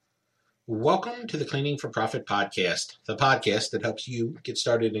Welcome to the Cleaning for Profit podcast, the podcast that helps you get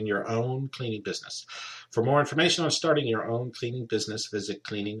started in your own cleaning business. For more information on starting your own cleaning business, visit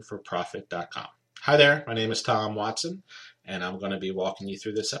cleaningforprofit.com. Hi there, my name is Tom Watson, and I'm going to be walking you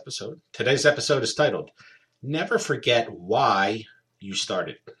through this episode. Today's episode is titled, Never Forget Why You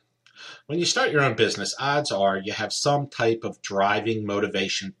Started. When you start your own business, odds are you have some type of driving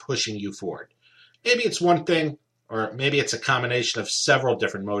motivation pushing you forward. Maybe it's one thing, or maybe it's a combination of several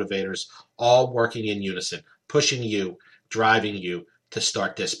different motivators, all working in unison, pushing you, driving you to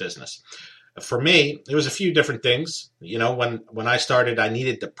start this business. For me, it was a few different things. You know, when I started, I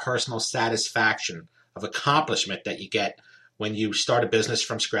needed the personal satisfaction of accomplishment that you get when you start a business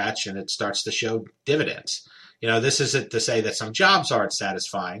from scratch and it starts to show dividends. You know, this isn't to say that some jobs aren't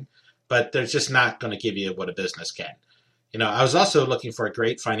satisfying, but they're just not going to give you what a business can. You know, I was also looking for a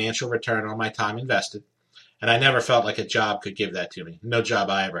great financial return on my time invested. And I never felt like a job could give that to me. No job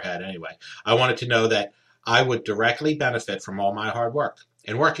I ever had anyway. I wanted to know that I would directly benefit from all my hard work.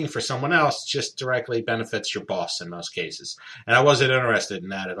 And working for someone else just directly benefits your boss in most cases. And I wasn't interested in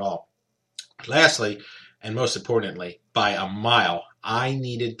that at all. Lastly, and most importantly, by a mile, I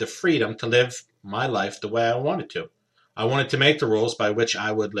needed the freedom to live my life the way I wanted to. I wanted to make the rules by which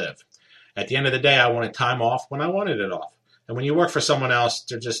I would live. At the end of the day, I wanted time off when I wanted it off. And when you work for someone else,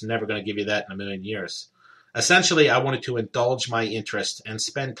 they're just never going to give you that in a million years. Essentially, I wanted to indulge my interest and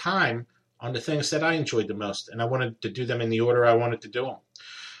spend time on the things that I enjoyed the most, and I wanted to do them in the order I wanted to do them.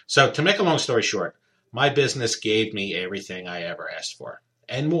 So to make a long story short, my business gave me everything I ever asked for,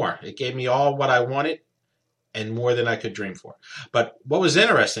 and more. It gave me all what I wanted and more than I could dream for. But what was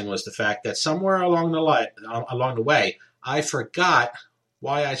interesting was the fact that somewhere along the way, I forgot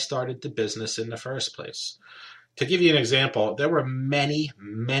why I started the business in the first place. To give you an example, there were many,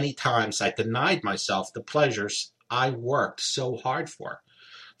 many times I denied myself the pleasures I worked so hard for.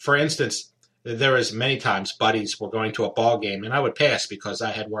 For instance, there was many times buddies were going to a ball game and I would pass because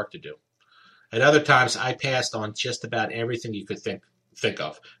I had work to do. At other times, I passed on just about everything you could think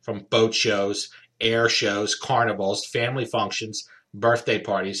of, from boat shows, air shows, carnivals, family functions, birthday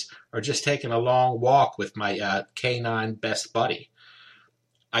parties, or just taking a long walk with my canine best buddy.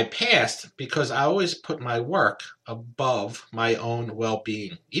 I passed because I always put my work above my own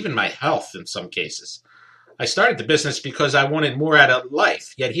well-being, even my health in some cases. I started the business because I wanted more out of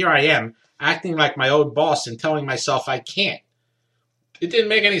life, yet here I am acting like my old boss and telling myself I can't. It didn't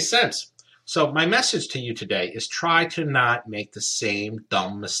make any sense. So my message to you today is try to not make the same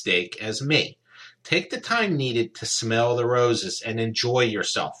dumb mistake as me. Take the time needed to smell the roses and enjoy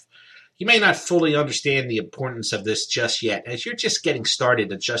yourself. You may not fully understand the importance of this just yet, as you're just getting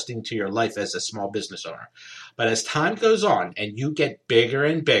started adjusting to your life as a small business owner. But as time goes on and you get bigger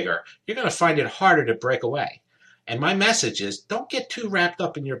and bigger, you're going to find it harder to break away. And my message is, don't get too wrapped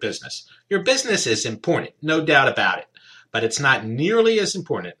up in your business. Your business is important, no doubt about it, but it's not nearly as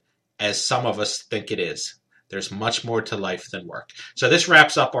important as some of us think it is. There's much more to life than work. So this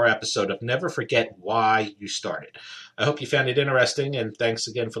wraps up our episode of Never Forget Why You Started. I hope you found it interesting, and thanks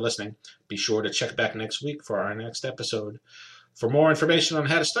again for listening. Be sure to check back next week for our next episode. For more information on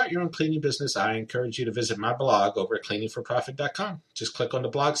how to start your own cleaning business, I encourage you to visit my blog over at cleaningforprofit.com. Just click on the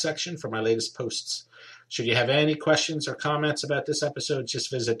blog section for my latest posts. Should you have any questions or comments about this episode,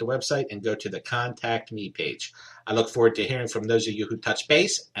 just visit the website and go to the Contact Me page. I look forward to hearing from those of you who touch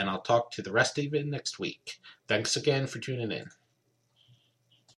base, and I'll talk to the rest of you next week. Thanks again for tuning in.